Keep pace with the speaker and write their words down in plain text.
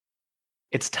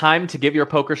It's time to give your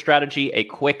poker strategy a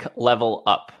quick level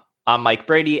up. I'm Mike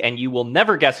Brady, and you will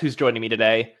never guess who's joining me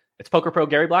today. It's Poker Pro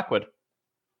Gary Blackwood.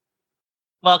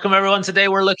 Welcome, everyone. Today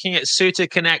we're looking at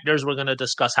suited connectors. We're going to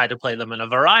discuss how to play them in a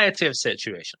variety of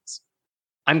situations.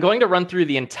 I'm going to run through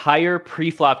the entire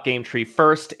pre-flop game tree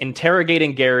first,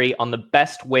 interrogating Gary on the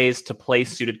best ways to play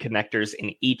suited connectors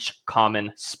in each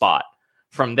common spot.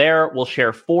 From there, we'll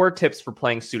share 4 tips for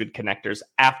playing suited connectors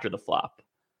after the flop.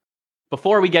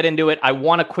 Before we get into it, I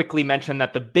want to quickly mention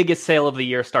that the biggest sale of the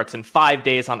year starts in 5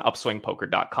 days on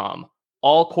upswingpoker.com.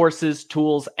 All courses,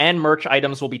 tools, and merch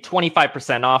items will be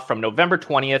 25% off from November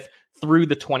 20th through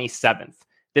the 27th.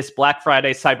 This Black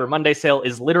Friday Cyber Monday sale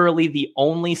is literally the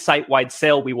only site-wide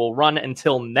sale we will run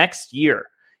until next year.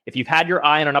 If you've had your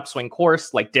eye on an upswing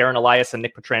course like Darren Elias and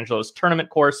Nick Petrangelo's tournament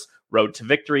course, Road to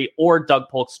Victory, or Doug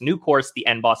Polk's new course, the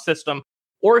NBOSS System,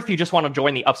 or if you just want to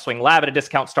join the Upswing Lab at a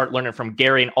discount, start learning from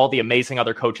Gary and all the amazing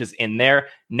other coaches in there,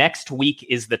 next week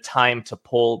is the time to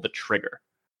pull the trigger.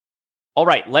 All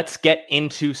right, let's get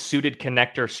into suited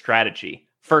connector strategy.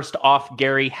 First off,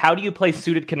 Gary, how do you play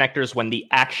suited connectors when the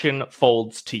action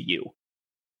folds to you?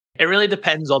 It really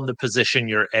depends on the position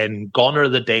you're in. Gone are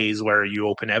the days where you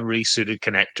open every suited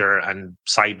connector and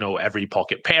side note every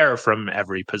pocket pair from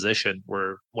every position.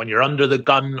 Where when you're under the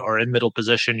gun or in middle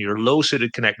position, your low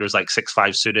suited connectors like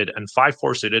 6-5 suited and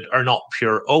 5-4 suited are not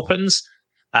pure opens.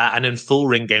 And in full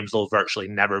ring games, they'll virtually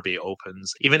never be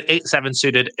opens. Even 8-7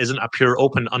 suited isn't a pure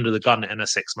open under the gun in a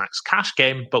 6-max cash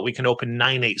game, but we can open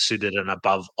 9-8 suited and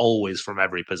above always from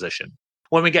every position.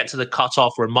 When we get to the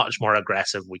cutoff, we're much more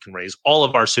aggressive. We can raise all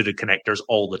of our suited connectors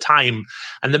all the time.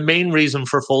 And the main reason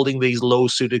for folding these low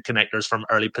suited connectors from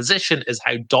early position is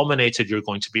how dominated you're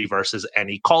going to be versus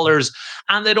any callers.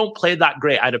 And they don't play that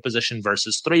great out of position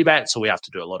versus 3-bet. So we have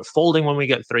to do a lot of folding when we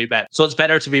get 3-bet. So it's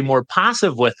better to be more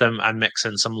passive with them and mix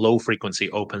in some low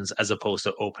frequency opens as opposed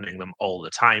to opening them all the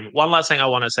time. One last thing I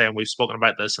want to say, and we've spoken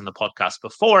about this in the podcast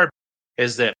before,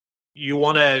 is that you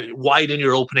want to widen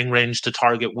your opening range to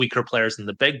target weaker players in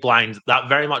the big blind. That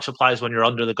very much applies when you're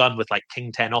under the gun with like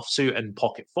King 10 offsuit and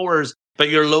pocket 4s. But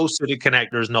your low suited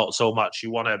connectors, not so much.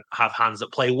 You want to have hands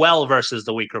that play well versus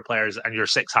the weaker players, and your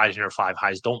 6 highs and your 5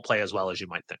 highs don't play as well as you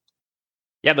might think.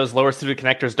 Yeah, those lower suited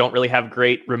connectors don't really have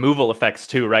great removal effects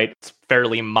too, right? It's a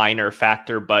fairly minor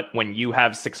factor, but when you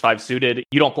have 6-5 suited,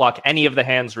 you don't block any of the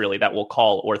hands really that will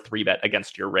call or 3-bet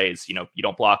against your raise. You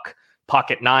don't block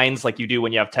pocket 9s like you do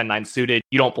when you have 10-9 suited.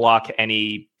 You don't block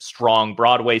any strong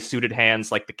Broadway suited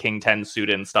hands like the King 10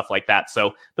 suited and stuff like that.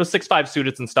 So those 6-5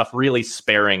 suited and stuff really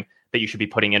sparing that you should be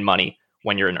putting in money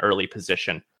when you're in early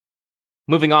position.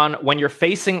 Moving on, when you're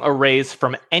facing a raise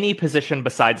from any position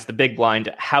besides the big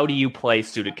blind, how do you play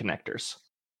suited connectors?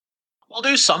 We'll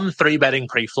do some 3-betting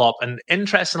pre-flop, and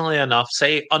interestingly enough,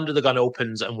 say under the gun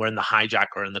opens and we're in the hijack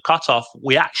or in the cutoff,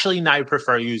 we actually now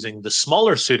prefer using the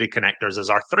smaller suited connectors as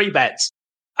our 3-bets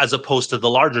as opposed to the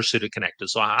larger suited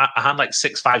connectors. So a hand like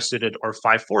 6-5 suited or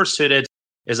 5-4 suited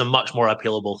is a much more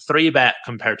appealable 3-bet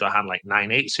compared to a hand like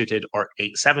 9-8 suited or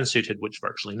 8-7 suited, which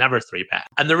virtually never 3-bet.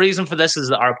 And the reason for this is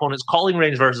that our opponent's calling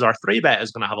range versus our 3-bet is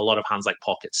going to have a lot of hands like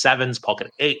pocket 7s, pocket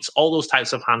 8s, all those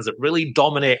types of hands that really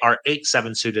dominate our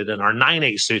 8-7 suited and our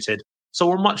 9-8 suited. So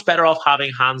we're much better off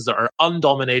having hands that are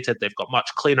undominated. They've got much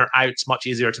cleaner outs, much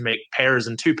easier to make pairs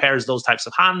and 2 pairs, those types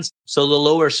of hands. So the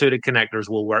lower suited connectors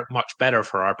will work much better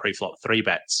for our pre-flop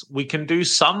 3-bets. We can do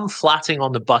some flatting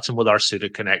on the button with our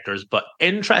suited connectors, but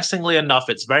interestingly enough,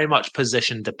 it's very much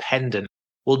position dependent.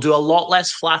 We'll do a lot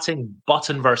less flatting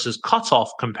button versus cutoff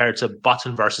compared to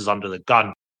button versus under the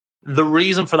gun. The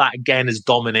reason for that, again, is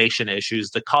domination issues.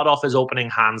 The cutoff is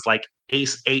opening hands like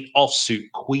Ace-8 offsuit,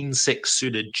 Queen-6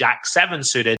 suited, Jack-7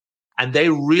 suited, and they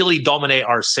really dominate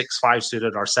our 6-5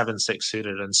 suited, our 7-6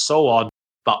 suited, and so on.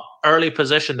 But early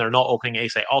position, they're not opening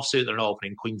Ace-8 offsuit, they're not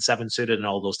opening Queen-7 suited, and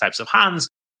all those types of hands.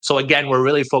 So again, we're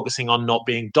really focusing on not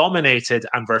being dominated,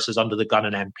 and versus under the gun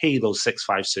and MP, those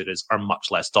 6-5 suited are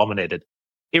much less dominated.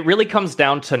 It really comes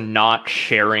down to not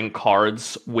sharing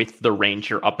cards with the range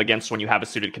you're up against when you have a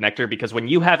suited connector, because when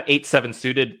you have 8-7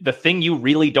 suited, the thing you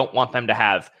really don't want them to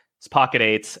have is pocket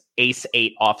 8s,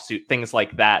 Ace-8 offsuit, things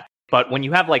like that. But when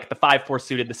you have like the 5-4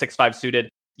 suited, the 6-5 suited,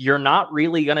 you're not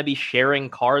really going to be sharing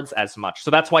cards as much. So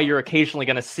that's why you're occasionally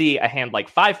going to see a hand like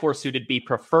 5-4 suited be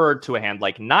preferred to a hand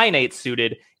like 9-8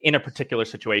 suited in a particular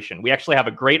situation. We actually have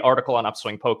a great article on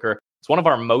Upswing Poker. It's one of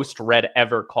our most read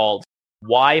ever, called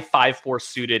Why 5-4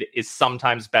 Suited is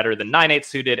Sometimes Better Than 9-8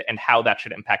 Suited and How That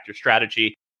Should Impact Your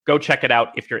Strategy. Go check it out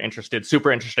if you're interested.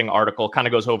 Super interesting article. Kind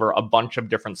of goes over a bunch of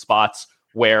different spots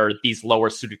where these lower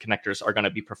suited connectors are going to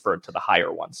be preferred to the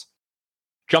higher ones.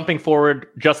 Jumping forward,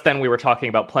 just then we were talking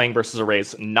about playing versus a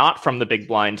raise not from the big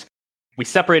blind. We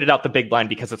separated out the big blind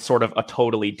because it's sort of a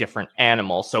totally different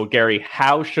animal. So, Gary,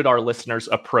 how should our listeners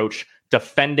approach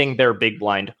defending their big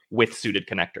blind with suited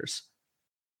connectors?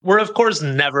 We're, of course,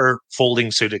 never folding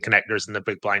suited connectors in the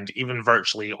big blind. Even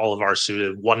virtually all of our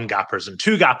suited one gappers and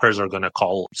two gappers are going to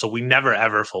call. So we never,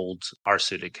 ever fold our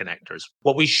suited connectors.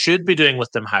 What we should be doing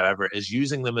with them, however, is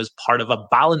using them as part of a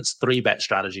balanced 3-bet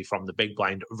strategy from the big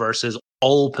blind versus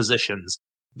all positions.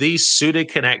 These suited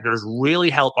connectors really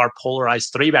help our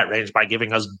polarized 3-bet range by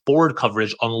giving us board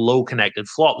coverage on low connected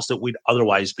flops that we'd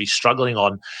otherwise be struggling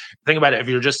on. Think about it, if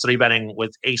you're just 3-betting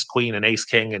with ace queen and ace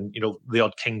king and the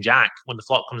odd king jack, when the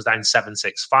flop comes down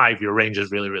 7-6-5, your range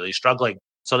is really, really struggling.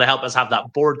 So they help us have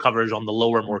that board coverage on the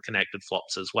lower, more connected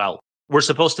flops as well. We're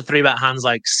supposed to 3-bet hands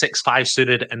like 6-5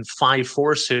 suited and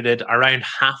 5-4 suited around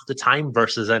half the time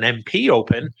versus an MP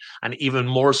open, and even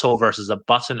more so versus a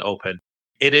button open.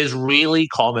 It is really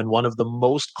common. One of the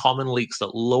most common leaks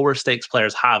that lower stakes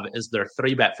players have is their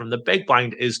 3-bet from the big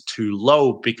blind is too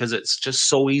low because it's just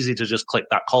so easy to just click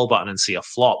that call button and see a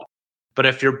flop. But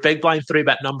if your big blind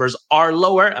 3-bet numbers are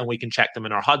lower, and we can check them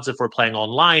in our HUDs if we're playing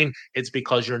online, it's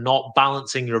because you're not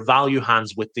balancing your value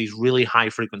hands with these really high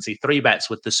frequency 3-bets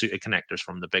with the suited connectors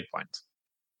from the big blind.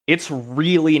 It's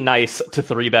really nice to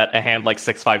 3-bet a hand like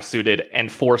 6-5 suited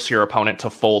and force your opponent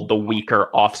to fold the weaker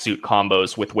offsuit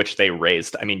combos with which they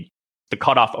raised. I mean, the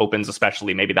cutoff opens,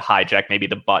 especially maybe the hijack, maybe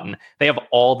the button. They have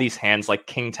all these hands like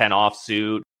king 10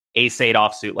 offsuit, ace 8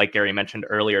 offsuit, like Gary mentioned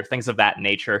earlier, things of that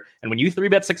nature. And when you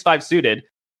 3-bet 6-5 suited,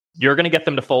 you're going to get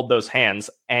them to fold those hands.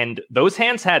 And those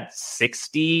hands had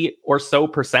 60 or so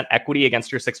 % equity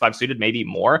against your 6-5 suited, maybe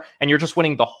more. And you're just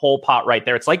winning the whole pot right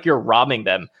there. It's like you're robbing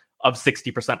them of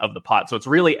 60% of the pot. So it's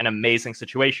really an amazing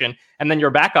situation. And then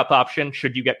your backup option,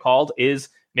 should you get called, is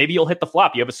maybe you'll hit the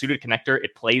flop. You have a suited connector.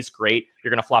 It plays great. You're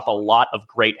going to flop a lot of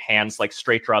great hands like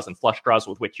straight draws and flush draws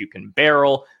with which you can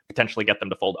barrel, potentially get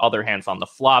them to fold other hands on the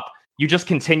flop. You just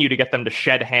continue to get them to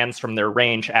shed hands from their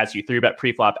range as you 3-bet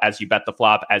preflop, as you bet the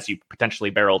flop, as you potentially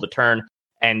barrel the turn.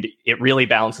 And it really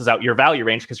balances out your value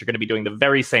range because you're going to be doing the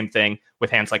very same thing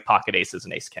with hands like pocket aces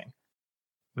and ace king.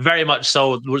 Very much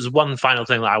so. There's one final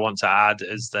thing that I want to add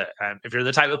is that if you're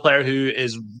the type of player who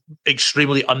is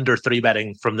extremely under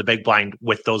 3-betting from the big blind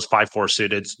with those 5-4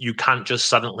 suited, you can't just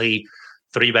suddenly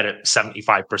 3-bet it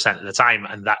 75% of the time,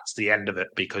 and that's the end of it,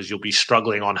 because you'll be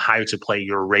struggling on how to play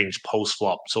your range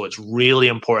post-flop. So it's really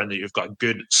important that you've got a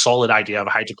good, solid idea of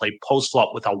how to play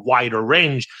post-flop with a wider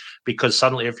range, because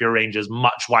suddenly if your range is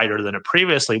much wider than it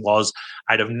previously was,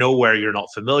 out of nowhere, you're not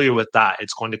familiar with that,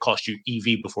 it's going to cost you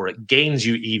EV before it gains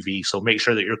you EV. So make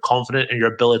sure that you're confident in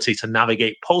your ability to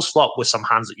navigate post-flop with some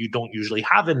hands that you don't usually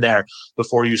have in there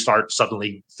before you start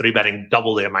suddenly 3-betting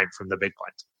double the amount from the big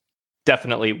blind.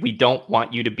 Definitely, we don't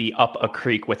want you to be up a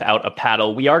creek without a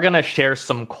paddle. We are going to share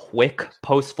some quick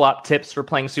post-flop tips for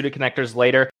playing suited connectors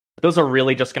later. Those are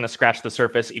really just going to scratch the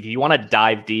surface. If you want to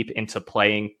dive deep into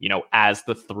playing, as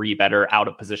the 3-better out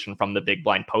of position from the big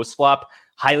blind post-flop,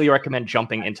 highly recommend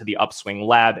jumping into the Upswing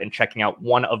Lab and checking out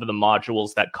one of the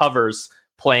modules that covers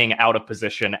playing out of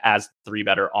position as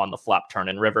 3-better on the flop, turn,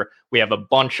 and river. We have a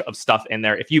bunch of stuff in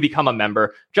there. If you become a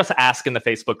member, just ask in the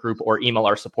Facebook group or email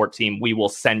our support team. We will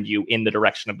send you in the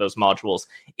direction of those modules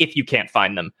if you can't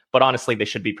find them. But honestly, they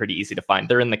should be pretty easy to find.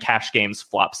 They're in the Cash Games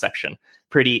flop section.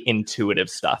 Pretty intuitive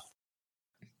stuff.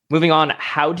 Moving on,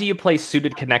 how do you play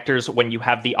suited connectors when you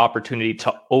have the opportunity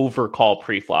to overcall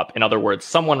preflop? In other words,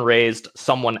 someone raised,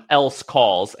 someone else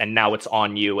calls, and now it's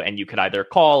on you, and you could either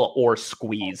call or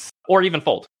squeeze or even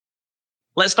fold.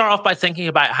 Let's start off by thinking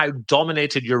about how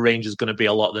dominated your range is going to be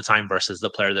a lot of the time versus the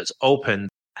player that's open,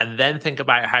 and then think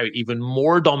about how even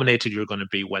more dominated you're going to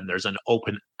be when there's an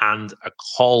open and a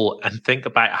call, and think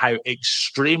about how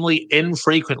extremely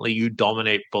infrequently you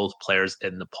dominate both players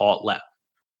in the pot.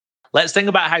 Let's think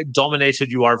about how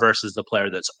dominated you are versus the player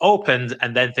that's opened,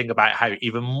 and then think about how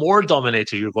even more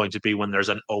dominated you're going to be when there's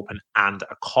an open and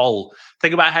a call.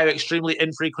 Think about how extremely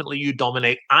infrequently you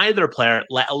dominate either player,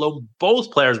 let alone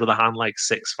both players with a hand like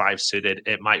 6-5 suited.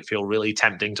 It might feel really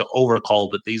tempting to overcall,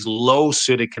 but these low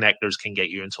suited connectors can get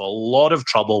you into a lot of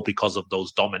trouble because of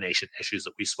those domination issues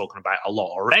that we've spoken about a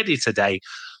lot already today.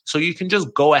 So you can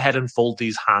just go ahead and fold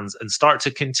these hands and start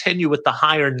to continue with the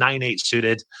higher 9-8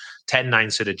 suited,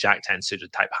 10-9 suited, Jack-10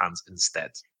 suited type hands instead.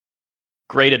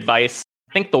 Great advice.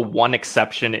 I think the one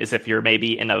exception is if you're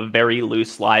maybe in a very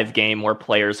loose live game where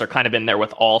players are kind of in there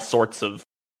with all sorts of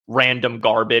random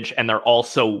garbage, and they're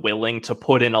also willing to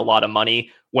put in a lot of money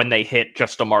when they hit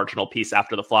just a marginal piece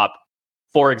after the flop.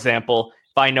 For example,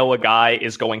 if I know a guy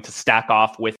is going to stack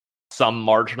off with some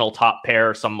marginal top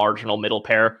pair, some marginal middle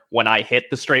pair when I hit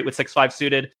the straight with 6-5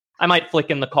 suited, I might flick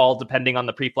in the call depending on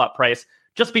the preflop price,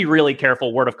 just be really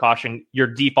careful. Word of caution, your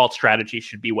default strategy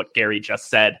should be what Gary just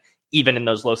said, even in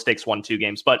those low stakes 1-2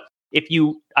 games. But if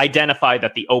you identify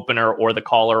that the opener or the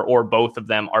caller or both of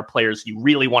them are players you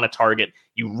really want to target,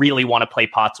 you really want to play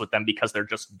pots with them because they're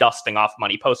just dusting off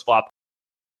money post flop,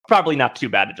 probably not too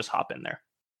bad to just hop in there.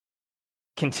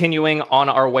 Continuing on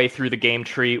our way through the game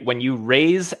tree, when you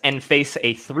raise and face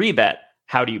a 3-bet,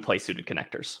 how do you play suited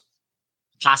connectors?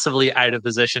 Passively out of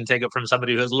position. Take it from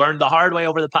somebody who has learned the hard way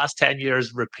over the past 10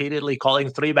 years. Repeatedly calling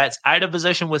 3-bets out of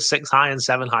position with 6 high and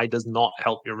 7 high does not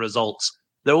help your results.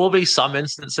 There will be some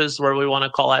instances where we want to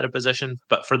call out of position,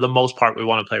 but for the most part, we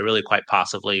want to play really quite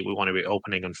passively. We want to be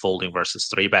opening and folding versus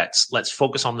 3-bets. Let's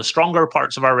focus on the stronger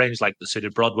parts of our range, like the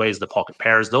suited broadways, the pocket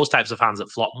pairs, those types of hands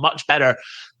that flop much better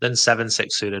than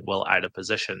 7-6 suited will out of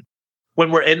position. When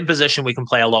we're in position, we can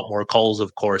play a lot more calls,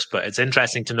 of course, but it's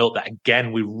interesting to note that,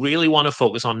 again, we really want to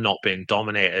focus on not being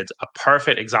dominated. A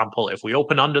perfect example, if we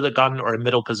open under the gun or in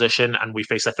middle position and we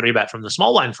face a 3-bet from the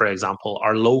small line, for example,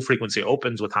 our low frequency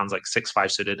opens with hands like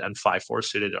 6-5 suited and 5-4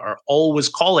 suited are always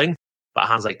calling, but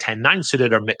hands like 10-9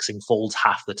 suited are mixing folds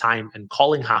half the time and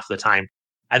calling half the time.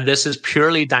 And this is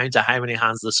purely down to how many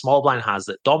hands the small blind has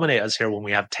that dominate us here when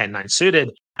we have 10-9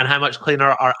 suited, and how much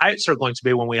cleaner our outs are going to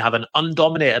be when we have an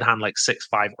undominated hand like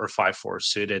 6-5 or 5-4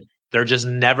 suited. They're just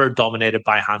never dominated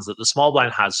by hands that the small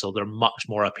blind has, so they're much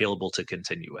more appealable to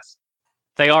continue with.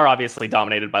 They are obviously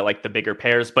dominated by like the bigger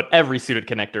pairs, but every suited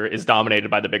connector is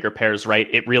dominated by the bigger pairs, right?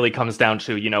 It really comes down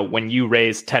to, when you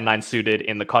raise 10-9 suited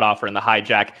in the cutoff or in the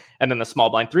hijack, and then the small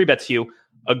blind 3-bets you,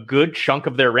 a good chunk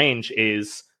of their range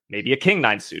is maybe a king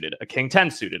 9 suited, a king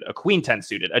 10 suited, a queen 10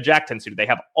 suited, a jack 10 suited. They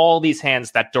have all these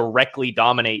hands that directly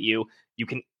dominate you. You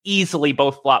can easily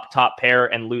both flop top pair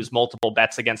and lose multiple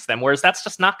bets against them, whereas that's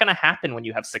just not going to happen when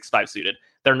you have 6-5 suited.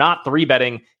 They're not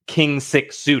 3-betting king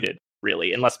 6 suited,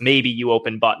 really, unless maybe you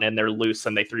open button and they're loose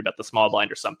and they 3-bet the small blind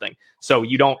or something. So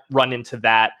you don't run into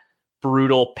that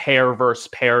brutal pair versus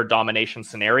pair domination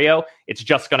scenario. It's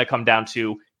just going to come down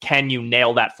to, can you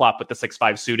nail that flop with the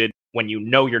 6-5 suited when you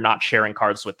know you're not sharing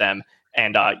cards with them,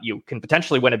 and you can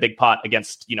potentially win a big pot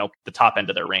against, the top end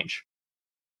of their range.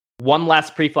 One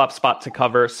last pre-flop spot to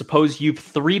cover. Suppose you've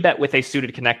 3-bet with a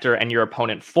suited connector and your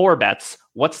opponent 4-bets.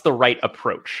 What's the right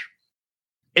approach?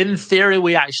 In theory,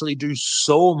 we actually do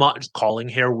so much calling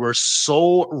here. We're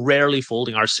so rarely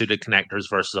folding our suited connectors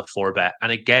versus a 4-bet.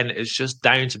 And again, it's just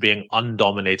down to being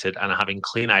undominated and having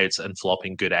clean outs and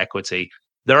flopping good equity.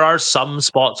 There are some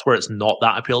spots where it's not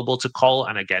that appealable to call,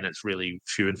 and again, it's really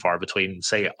few and far between.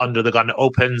 Say under the gun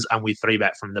opens and we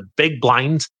 3-bet from the big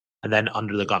blind, and then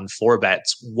under the gun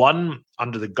 4-bets. One,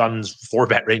 under the gun's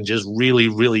 4-bet range is really,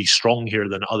 really strong here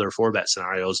than other 4-bet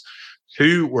scenarios.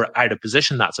 2, we're out of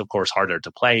position. That's of course harder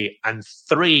to play. And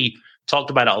 3,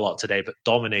 talked about it a lot today, but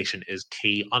domination is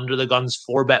key. Under the gun's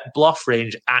 4-bet bluff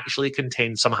range actually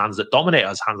contains some hands that dominate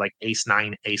us, hands like ace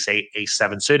 9, ace 8, ace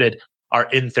 7 suited. Are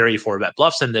in theory 4-bet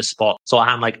bluffs in this spot. So a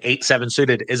hand like 8-7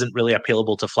 suited isn't really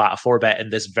appealable to flat a 4-bet in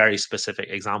this very specific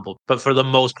example. But for the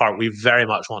most part, we very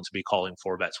much want to be calling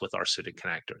 4-bets with our suited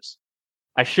connectors.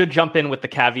 I should jump in with the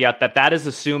caveat that is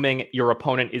assuming your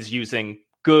opponent is using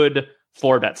good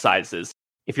 4-bet sizes.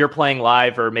 If you're playing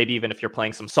live, or maybe even if you're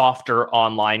playing some softer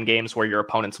online games where your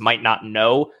opponents might not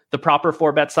know the proper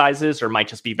 4-bet sizes or might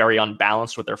just be very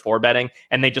unbalanced with their 4-betting,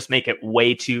 and they just make it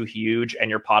way too huge and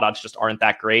your pot odds just aren't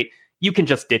that great, you can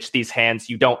just ditch these hands.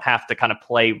 You don't have to kind of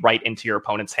play right into your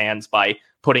opponent's hands by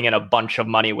putting in a bunch of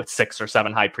money with 6 or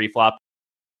 7 high preflop.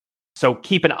 So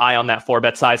keep an eye on that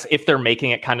 4-bet size if they're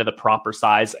making it kind of the proper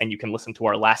size. And you can listen to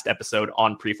our last episode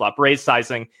on preflop raise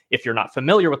sizing if you're not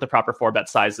familiar with the proper 4-bet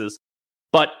sizes.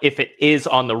 But if it is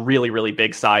on the really, really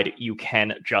big side, you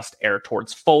can just err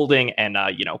towards folding and,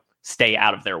 stay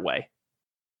out of their way.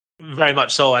 Very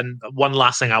much so. And one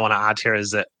last thing I want to add here is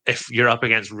that if you're up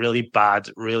against really bad,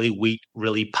 really weak,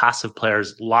 really passive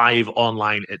players live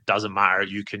online, it doesn't matter.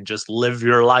 You can just live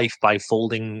your life by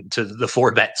folding to the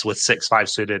 4-bets with 6-5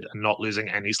 suited and not losing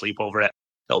any sleep over it.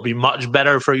 It'll be much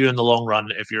better for you in the long run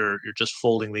if you're just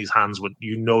folding these hands when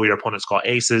your opponent's got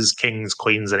aces, kings,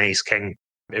 queens, and ace king.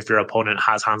 If your opponent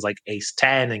has hands like ace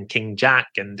 10 and king jack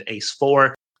and ace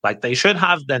 4, like they should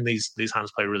have, then these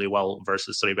hands play really well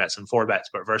versus 3-bets and 4-bets.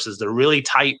 But versus the really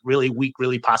tight, really weak,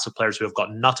 really passive players who have got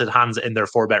nutted hands in their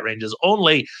 4-bet ranges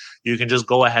only, you can just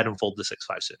go ahead and fold the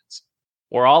 6-5 suited.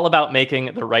 We're all about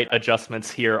making the right adjustments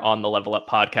here on the Level Up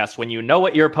podcast. When you know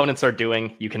what your opponents are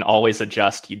doing, you can always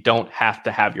adjust. You don't have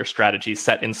to have your strategy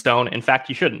set in stone. In fact,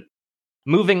 you shouldn't.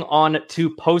 Moving on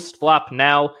to post-flop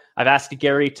now, I've asked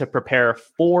Gary to prepare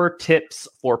 4 tips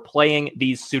for playing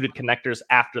these suited connectors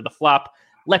after the flop.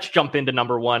 Let's jump into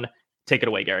number 1. Take it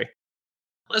away, Gary.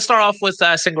 Let's start off with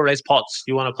single raise pots.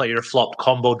 You want to play your flop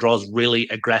combo draws really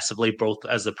aggressively, both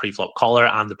as the pre-flop caller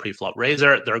and the pre-flop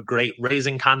raiser. They're great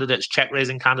raising candidates, check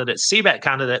raising candidates, c-bet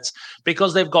candidates,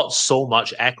 because they've got so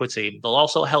much equity. They'll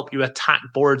also help you attack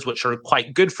boards, which are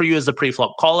quite good for you as the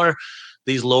pre-flop caller.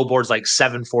 These low boards like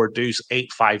 7-4 deuce,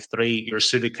 8-5-3, your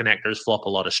suited connectors flop a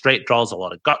lot of straight draws, a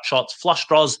lot of gut shots, flush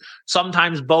draws,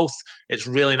 sometimes both. It's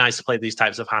really nice to play these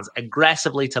types of hands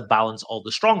aggressively to balance all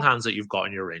the strong hands that you've got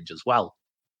in your range as well.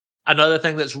 Another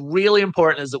thing that's really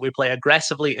important is that we play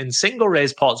aggressively in single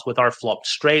raise pots with our flopped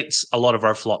straights, a lot of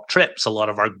our flop trips, a lot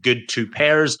of our good two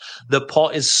pairs. The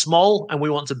pot is small and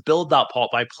we want to build that pot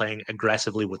by playing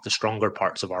aggressively with the stronger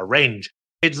parts of our range.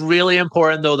 It's really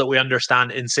important, though, that we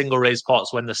understand in single raise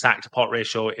pots when the stack to pot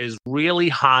ratio is really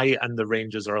high and the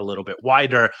ranges are a little bit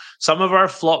wider. Some of our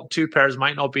flop two pairs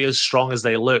might not be as strong as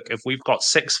they look. If we've got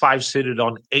 6-5 suited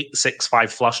on 8-6-5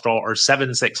 flush draw or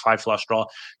 7-6-5 flush draw,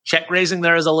 check raising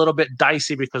there is a little bit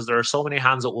dicey because there are so many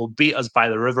hands that will beat us by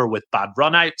the river with bad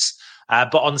runouts.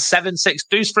 But on 7-6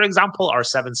 deuce, for example, our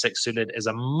 7-6 suited is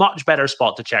a much better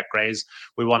spot to check raise.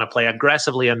 We want to play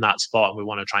aggressively in that spot and we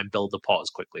want to try and build the pot as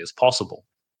quickly as possible.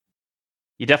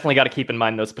 You definitely got to keep in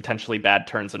mind those potentially bad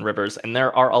turns and rivers. And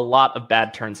there are a lot of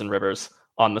bad turns and rivers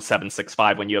on the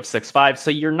 7-6-5 when you have 6-5. So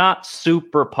you're not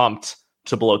super pumped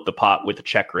to bloat the pot with a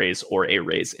check raise or a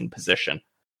raise in position.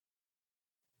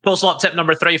 Post-flop tip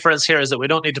number 3 for us here is that we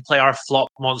don't need to play our flop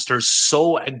monsters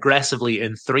so aggressively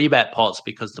in 3-bet pots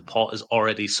because the pot is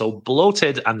already so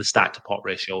bloated and the stack to pot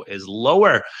ratio is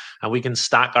lower. And we can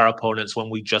stack our opponents when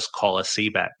we just call a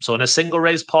c-bet. So in a single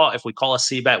raise pot, if we call a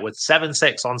c-bet with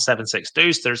 7-6 on 7-6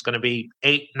 deuce, there's going to be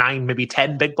 8, 9, maybe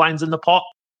 10 big blinds in the pot.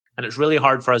 And it's really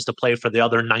hard for us to play for the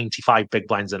other 95 big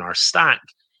blinds in our stack.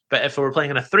 But if we're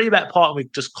playing in a 3-bet pot and we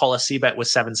just call a c-bet with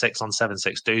 7-6 on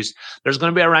 7-6 deuce, there's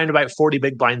going to be around about 40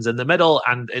 big blinds in the middle,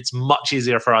 and it's much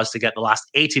easier for us to get the last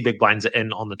 80 big blinds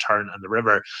in on the turn and the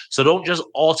river. So don't just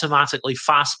automatically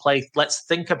fast play. Let's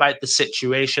think about the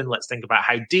situation. Let's think about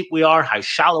how deep we are, how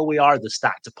shallow we are, the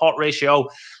stack to pot ratio,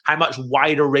 how much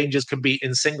wider ranges can be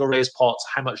in single raise pots,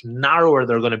 how much narrower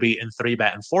they're going to be in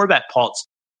 3-bet and 4-bet pots,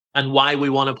 and why we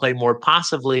want to play more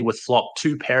passively with flop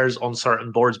two pairs on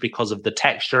certain boards because of the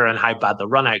texture and how bad the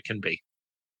run out can be.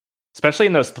 Especially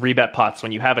in those 3-bet pots,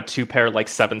 when you have a two pair like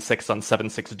 7-6 on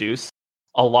 7-6 deuce,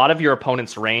 a lot of your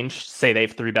opponent's range, say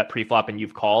they've 3-bet preflop and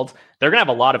you've called, they're going to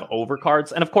have a lot of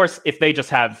overcards. And of course, if they just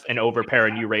have an overpair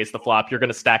and you raise the flop, you're going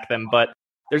to stack them. But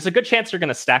there's a good chance you're going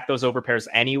to stack those overpairs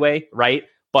anyway, right?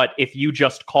 But if you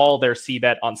just call their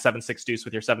c-bet on 7-6 deuce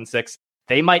with your 7-6,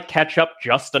 they might catch up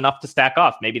just enough to stack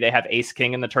off. Maybe they have ace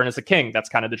king and the turn is a king. That's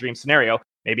kind of the dream scenario.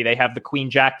 Maybe they have the queen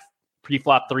jack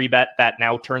preflop 3-bet that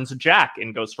now turns a jack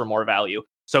and goes for more value.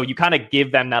 So you kind of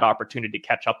give them that opportunity to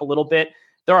catch up a little bit.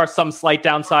 There are some slight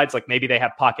downsides, like maybe they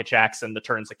have pocket jacks and the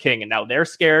turn's a king and now they're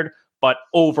scared. But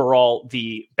overall,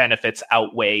 the benefits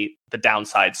outweigh the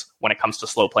downsides when it comes to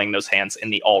slow playing those hands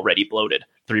in the already bloated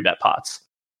 3-bet pots.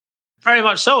 Very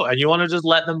much so. And you want to just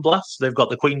let them bluff. They've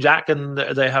got the queen jack and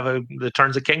they have the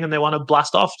turns a king and they want to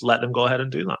blast off. Let them go ahead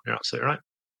and do that. You're absolutely right.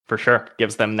 For sure.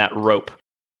 Gives them that rope.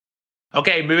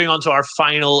 Okay, moving on to our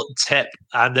final tip.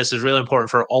 And this is really important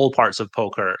for all parts of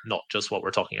poker, not just what we're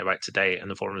talking about today in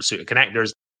the form of suited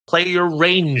connectors. Play your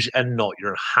range and not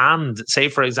your hand. Say,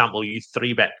 for example, you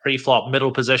 3-bet pre-flop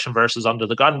middle position versus under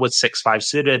the gun with 6-5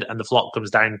 suited and the flop comes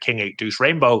down king 8 deuce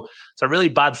rainbow. It's a really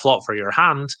bad flop for your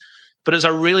hand. But it's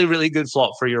a really, really good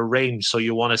flop for your range. So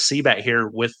you want to c-bet here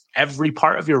with every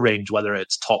part of your range, whether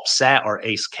it's top set or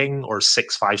ace king or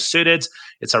 6-5 suited.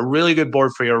 It's a really good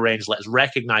board for your range. Let's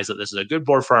recognize that this is a good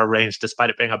board for our range,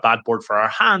 despite it being a bad board for our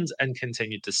hand, and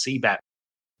continue to c-bet.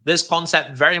 This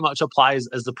concept very much applies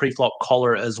as the pre-flop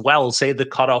caller as well. Say the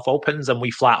cutoff opens and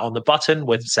we flat on the button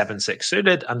with 7-6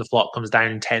 suited and the flop comes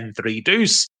down 10-3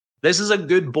 deuce. This is a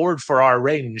good board for our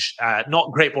range.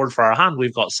 Not great board for our hand.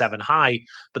 We've got 7 high,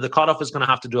 but the cutoff is going to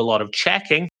have to do a lot of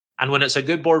checking. And when it's a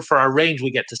good board for our range,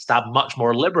 we get to stab much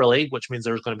more liberally, which means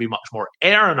there's going to be much more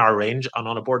air in our range. And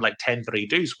on a board like 10-3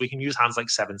 deuce, we can use hands like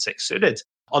 7-6 suited.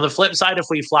 On the flip side, if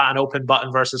we flat an open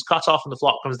button versus cutoff and the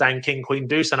flop comes down king, queen,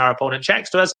 deuce, and our opponent checks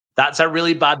to us, that's a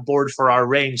really bad board for our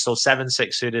range. So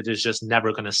 7-6 suited is just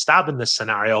never going to stab in this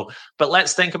scenario. But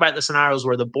let's think about the scenarios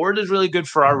where the board is really good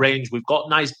for our range. We've got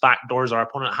nice backdoors. Our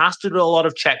opponent has to do a lot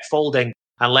of check folding.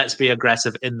 And let's be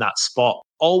aggressive in that spot.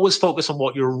 Always focus on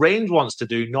what your range wants to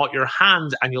do, not your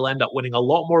hand. And you'll end up winning a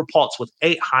lot more pots with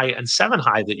 8 high and 7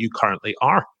 high that you currently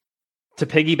are. To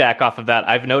piggyback off of that,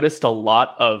 I've noticed a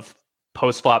lot of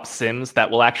post-flop sims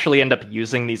that will actually end up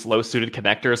using these low-suited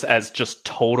connectors as just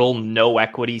total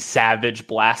no-equity savage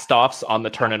blast-offs on the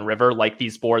turn and river, like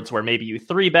these boards where maybe you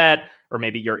 3-bet, or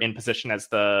maybe you're in position as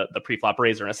the pre-flop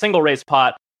raiser in a single raise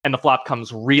pot, and the flop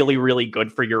comes really, really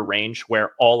good for your range,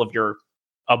 where all of your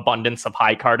abundance of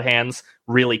high card hands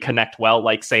really connect well,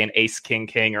 like say an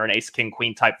ace-king-king or an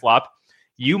ace-king-queen type flop.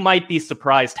 You might be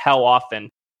surprised how often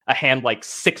a hand like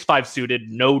 6-5 suited,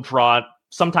 no draw,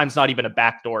 sometimes not even a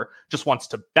backdoor, just wants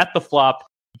to bet the flop,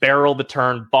 barrel the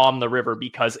turn, bomb the river,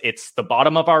 because it's the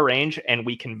bottom of our range and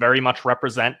we can very much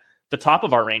represent the top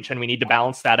of our range, and we need to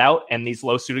balance that out, and these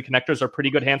low suited connectors are pretty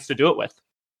good hands to do it with.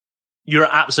 You're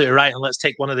absolutely right. And let's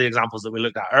take one of the examples that we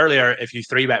looked at earlier. If you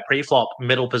 3-bet pre-flop,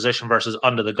 middle position versus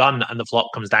under the gun, and the flop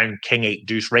comes down king 8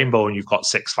 deuce rainbow, and you've got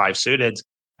 6-5 suited,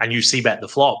 and you c-bet the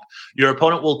flop, your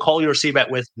opponent will call your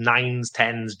c-bet with 9s,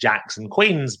 10s, jacks, and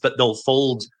queens, but they'll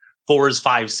fold 4s,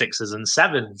 5s, 6s, and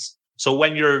 7s. So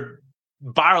when you're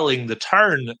barreling the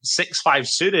turn, 6-5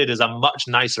 suited is a much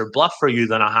nicer bluff for you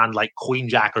than a hand like queen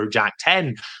jack or jack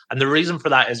 10. And the reason for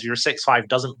that is your 6-5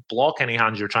 doesn't block any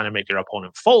hands you're trying to make your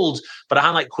opponent fold, but a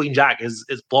hand like queen jack is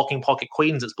blocking pocket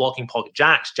queens, it's blocking pocket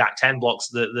jacks. Jack 10 blocks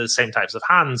the same types of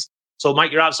hands. So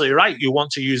Mike, you're absolutely right. You want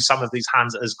to use some of these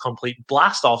hands as complete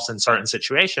blast-offs in certain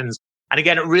situations. And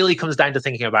again, it really comes down to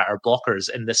thinking about our blockers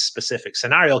in this specific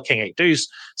scenario. King 8 deuce,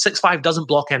 6-5 doesn't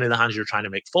block any of the hands you're trying to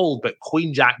make fold, but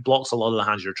queen jack blocks a lot of the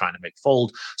hands you're trying to make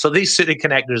fold. So these suited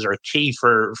connectors are key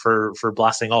for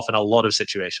blasting off in a lot of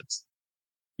situations.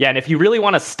 Yeah, and if you really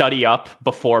want to study up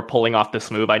before pulling off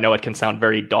this move, I know it can sound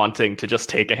very daunting to just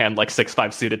take a hand like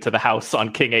 6-5 suited to the house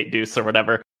on king 8 deuce or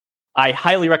whatever. I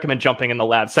highly recommend jumping in the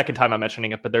lab. Second time I'm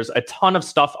mentioning it, but there's a ton of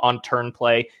stuff on turn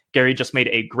play. Gary just made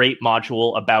a great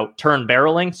module about turn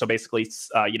barreling. So basically,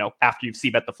 after you've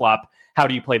c-bet the flop, how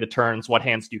do you play the turns? What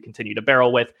hands do you continue to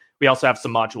barrel with? We also have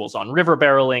some modules on river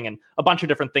barreling and a bunch of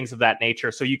different things of that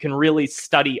nature. So you can really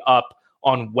study up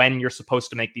on when you're supposed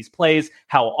to make these plays,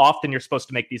 how often you're supposed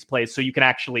to make these plays, so you can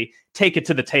actually take it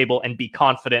to the table and be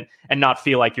confident and not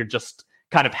feel like you're just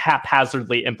kind of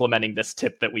haphazardly implementing this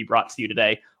tip that we brought to you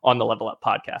today on the Level Up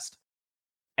podcast.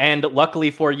 And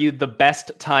luckily for you, the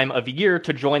best time of year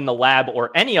to join the lab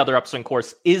or any other upswing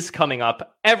course is coming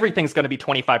up. Everything's going to be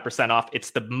 25% off.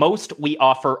 It's the most we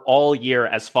offer all year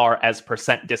as far as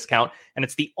percent discount. And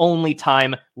it's the only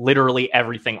time literally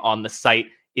everything on the site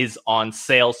is on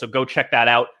sale. So go check that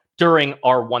out during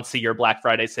our once a year Black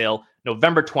Friday sale,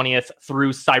 November 20th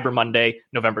through Cyber Monday,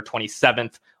 November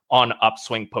 27th. On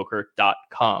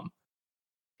upswingpoker.com.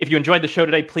 If you enjoyed the show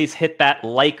today, please hit that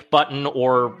like button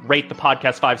or rate the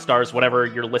podcast 5 stars, whatever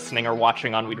you're listening or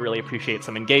watching on. We'd really appreciate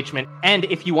some engagement. And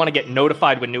if you want to get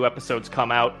notified when new episodes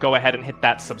come out, go ahead and hit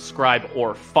that subscribe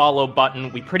or follow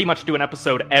button. We pretty much do an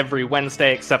episode every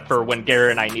Wednesday, except for when Gary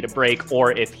and I need a break,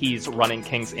 or if he's running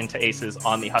Kings into Aces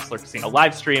on the Hustler Casino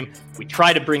live stream. We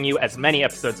try to bring you as many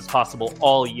episodes as possible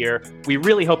all year. We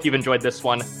really hope you've enjoyed this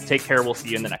one. Take care. We'll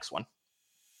see you in the next one.